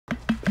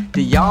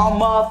Do y'all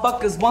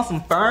motherfuckers want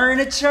some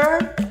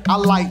furniture? I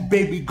like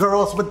baby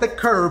girls with the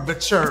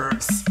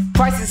curvatures.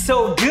 Price is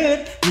so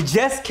good, you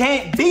just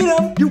can't beat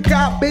them. You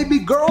got baby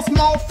girls,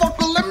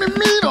 motherfucker, let me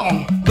meet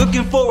them.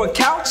 Looking for a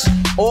couch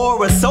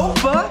or a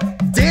sofa?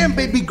 Damn,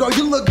 baby girl,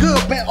 you look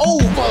good, bent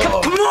over.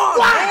 Come on,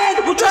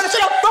 man, we're trying to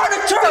sell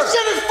furniture. This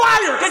shit is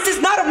fire. This is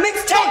not a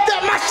mixtape. Fuck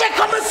that, my shit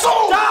coming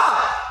soon.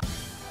 Stop.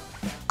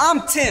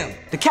 I'm Tim,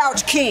 the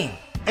Couch King.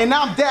 And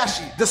I'm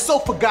Dashie, the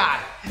sofa guy.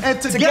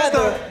 And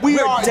together we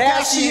are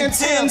Dashie and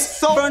Tim's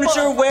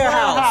Furniture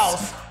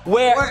Warehouse,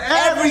 where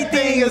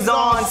everything is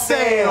on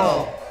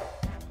sale.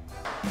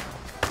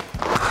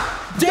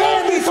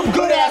 Damn, these some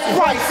good ass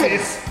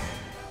prices.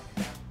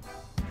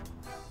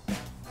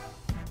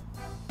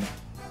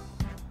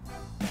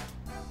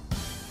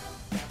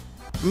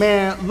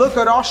 Man, look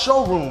at our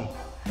showroom.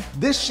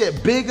 This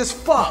shit big as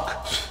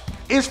fuck.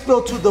 It's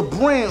filled to the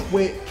brim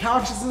with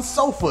couches and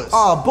sofas.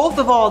 Oh, both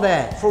of all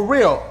that. For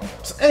real.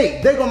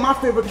 Hey, there go my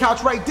favorite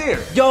couch right there.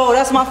 Yo,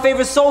 that's my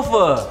favorite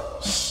sofa.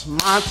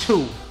 Mine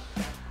too.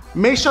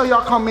 Make sure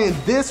y'all come in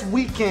this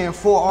weekend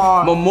for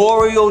our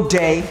Memorial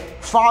Day,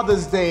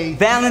 Father's Day,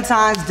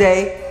 Valentine's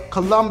Day,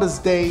 Columbus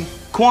Day,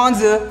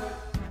 Kwanzaa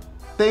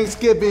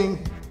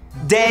Thanksgiving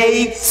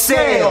Day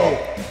sale.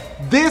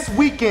 This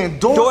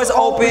weekend, doors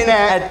open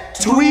at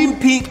 3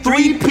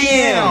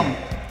 p.m.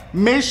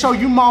 Make sure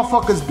you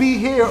motherfuckers be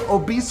here or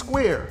be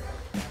square.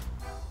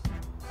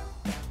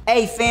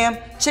 Hey fam,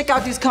 check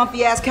out this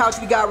comfy ass couch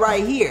we got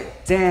right here.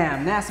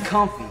 Damn, that's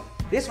comfy.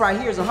 This right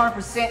here is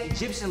 100%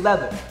 Egyptian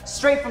leather,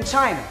 straight from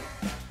China.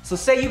 So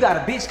say you got a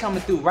bitch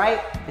coming through,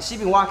 right? And she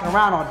been walking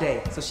around all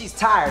day, so she's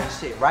tired and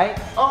shit, right?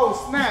 Oh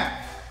snap.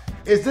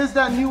 Is this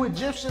that new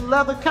Egyptian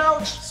leather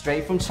couch?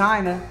 Straight from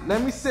China.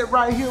 Let me sit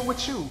right here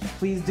with you.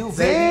 Please do,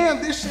 baby.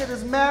 Damn, this shit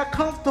is mad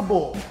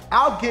comfortable.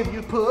 I'll give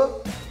you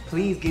pub.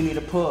 Please give me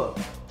the pub.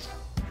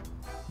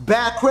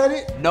 Bad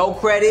credit? No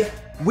credit.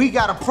 We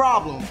got a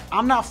problem.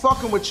 I'm not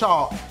fucking with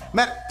y'all.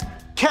 Man,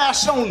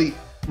 cash only.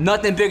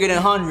 Nothing bigger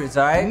than hundreds,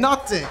 all right?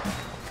 Nothing.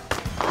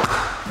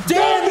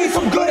 Damn, these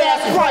some good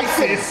ass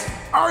prices.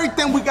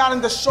 Everything we got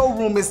in the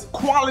showroom is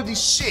quality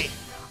shit.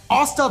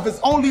 Our stuff is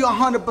only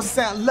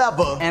 100%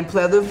 leather. And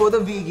pleather for the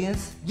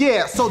vegans.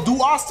 Yeah, so do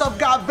our stuff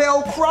got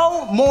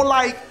Velcro? More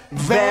like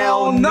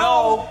Vel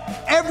no.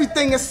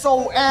 Everything is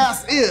so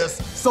ass is.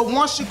 So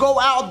once you go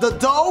out the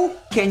door,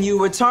 can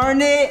you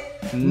return it?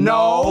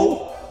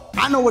 No.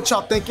 I know what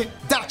y'all thinking.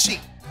 Dashie.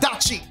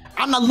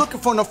 I'm not looking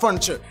for no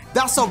furniture.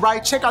 That's all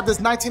right. Check out this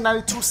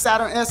 1992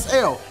 Saturn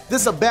SL.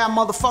 This is a bad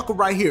motherfucker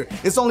right here.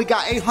 It's only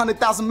got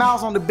 800,000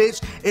 miles on the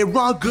bitch. It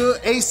run good,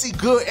 AC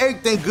good,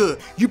 everything good.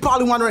 You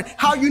probably wondering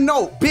how you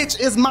know. Bitch,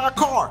 is my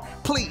car.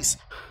 Please.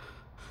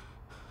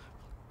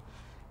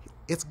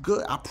 It's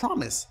good, I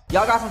promise.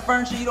 Y'all got some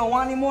furniture you don't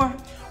want anymore?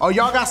 Or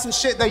y'all got some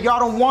shit that y'all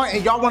don't want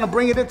and y'all want to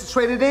bring it in to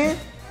trade it in?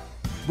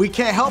 We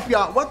can't help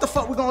y'all. What the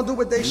fuck we gonna do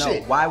with that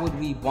shit? No, why would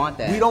we want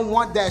that? We don't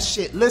want that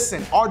shit.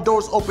 Listen, our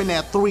doors open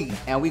at 3.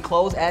 And we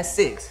close at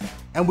 6.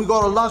 And we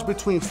go to lunch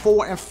between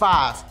 4 and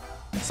 5.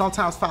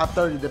 Sometimes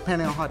 5:30,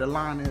 depending on how the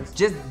line is.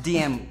 Just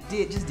DM.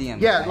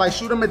 Yeah, like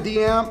shoot them a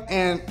DM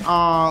and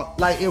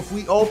like if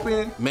we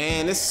open.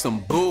 Man, this is some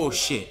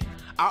bullshit.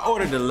 I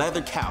ordered a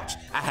leather couch.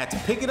 I had to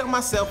pick it up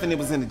myself and it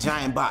was in a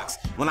giant box.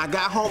 When I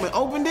got home and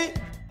opened it,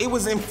 it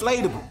was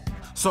inflatable.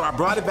 So I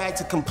brought it back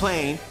to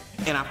complain.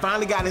 And I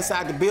finally got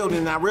inside the building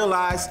and I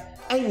realized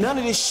ain't none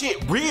of this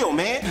shit real,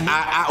 man.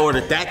 I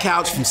ordered that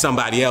couch from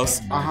somebody else.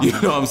 You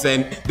know what I'm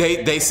saying?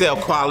 They sell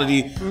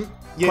quality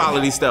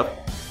stuff.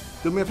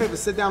 Do me a favor,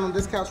 sit down on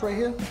this couch right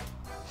here.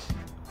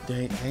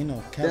 There ain't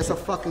no couch. There's a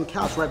fucking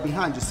couch right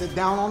behind you. Sit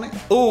down on it.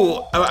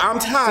 Ooh, I'm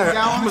tired.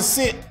 I'm gonna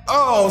sit.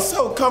 Oh,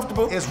 so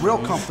comfortable. It's real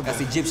comfortable.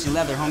 That's Egyptian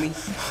leather, homie.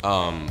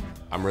 I'm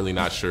really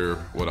not sure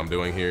what I'm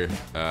doing here.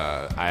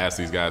 I asked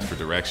these guys for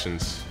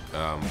directions.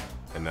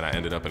 And then I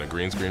ended up in a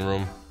green screen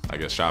room. I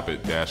guess shop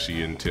at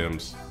Dashie and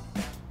Tim's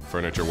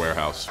Furniture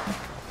Warehouse.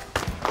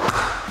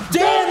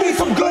 Damn, these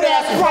some good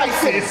ass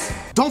prices.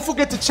 Don't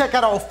forget to check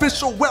out our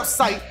official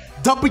website,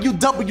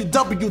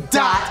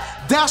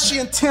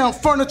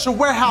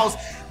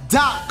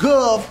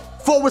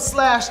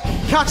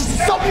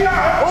 www.dashiandtimfurniturewarehouse.gov/couches.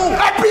 Oh,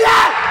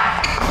 FBI!